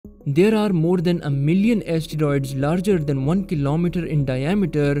There are more than 1 million asteroids larger than 1 kilometer in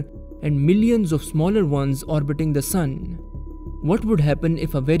diameter and millions of smaller ones orbiting the Sun. What would happen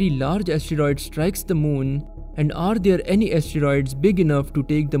if a very large asteroid strikes the Moon, and are there any asteroids big enough to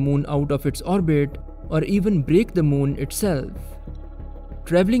take the Moon out of its orbit or even break the Moon itself?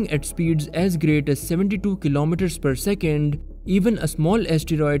 Traveling at speeds as great as 72 kilometers per second, even a small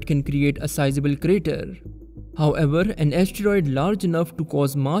asteroid can create a sizable crater. However, an asteroid large enough to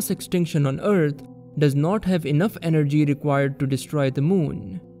cause mass extinction on Earth does not have enough energy required to destroy the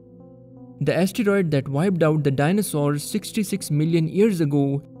Moon. The asteroid that wiped out the dinosaurs 66 million years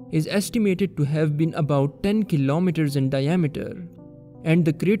ago is estimated to have been about 10 kilometers in diameter, and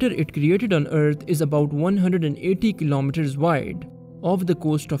the crater it created on Earth is about 180 kilometers wide, off the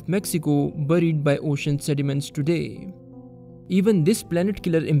coast of Mexico, buried by ocean sediments today. Even this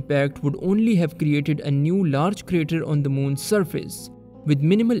planet-killer impact would only have created a new large crater on the Moon's surface, with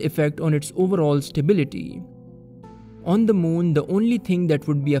minimal effect on its overall stability. On the Moon, the only thing that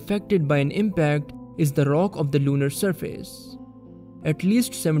would be affected by an impact is the rock of the lunar surface. At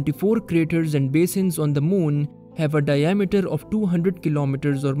least 74 craters and basins on the Moon have a diameter of 200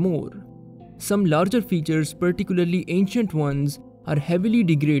 kilometers or more. Some larger features, particularly ancient ones, are heavily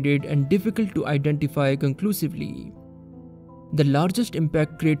degraded and difficult to identify conclusively. The largest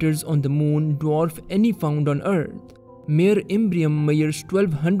impact craters on the Moon dwarf any found on Earth. Mare Imbrium measures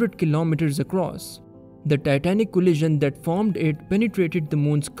 1200 kilometers across. The titanic collision that formed it penetrated the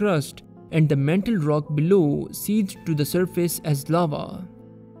Moon's crust, and the mantle rock below seethed to the surface as lava.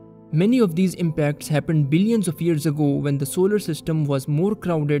 Many of these impacts happened billions of years ago when the solar system was more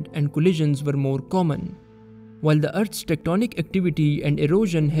crowded and collisions were more common. While the Earth's tectonic activity and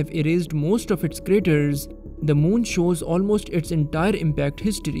erosion have erased most of its craters, the Moon shows almost its entire impact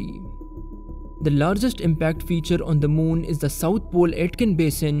history. The largest impact feature on the Moon is the South Pole Aitken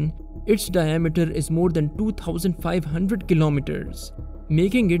Basin. Its diameter is more than 2,500 kilometers,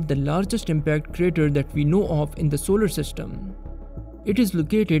 making it the largest impact crater that we know of in the solar system. It is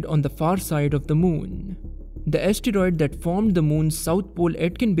located on the far side of the Moon. The asteroid that formed the Moon's South Pole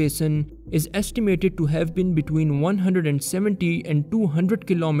Aitken Basin is estimated to have been between 170 and 200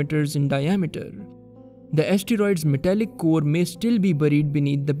 kilometers in diameter. The asteroid's metallic core may still be buried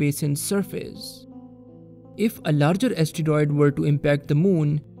beneath the basin's surface. If a larger asteroid were to impact the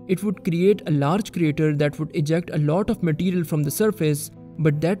Moon, it would create a large crater that would eject a lot of material from the surface,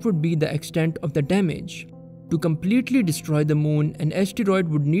 but that would be the extent of the damage. To completely destroy the Moon, an asteroid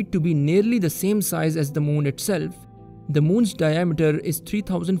would need to be nearly the same size as the Moon itself. The Moon's diameter is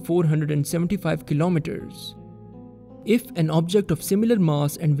 3,475 kilometers. If an object of similar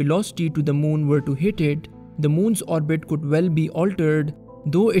mass and velocity to the Moon were to hit it, the Moon's orbit could well be altered,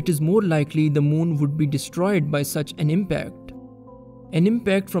 though it is more likely the Moon would be destroyed by such an impact. An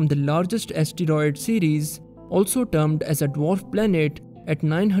impact from the largest asteroid series, also termed as a dwarf planet, at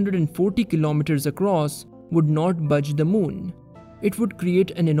 940 kilometers across, would not budge the Moon. It would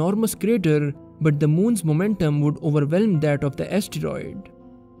create an enormous crater, but the Moon's momentum would overwhelm that of the asteroid.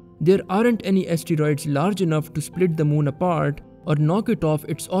 There aren't any asteroids large enough to split the Moon apart or knock it off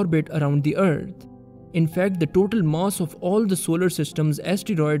its orbit around the Earth. In fact, the total mass of all the solar system's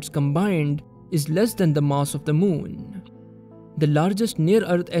asteroids combined is less than the mass of the Moon. The largest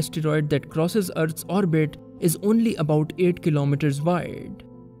near-Earth asteroid that crosses Earth's orbit is only about 8 kilometers wide.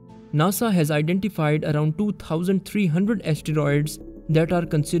 NASA has identified around 2,300 asteroids that are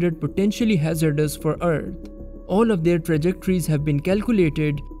considered potentially hazardous for Earth. All of their trajectories have been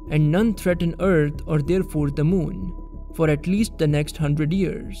calculated, and none threaten Earth or therefore the Moon for at least the next 100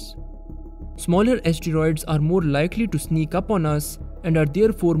 years. Smaller asteroids are more likely to sneak up on us and are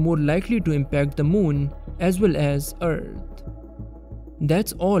therefore more likely to impact the Moon as well as Earth.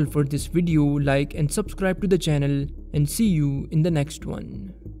 That's all for this video. Like and subscribe to the channel, and see you in the next one.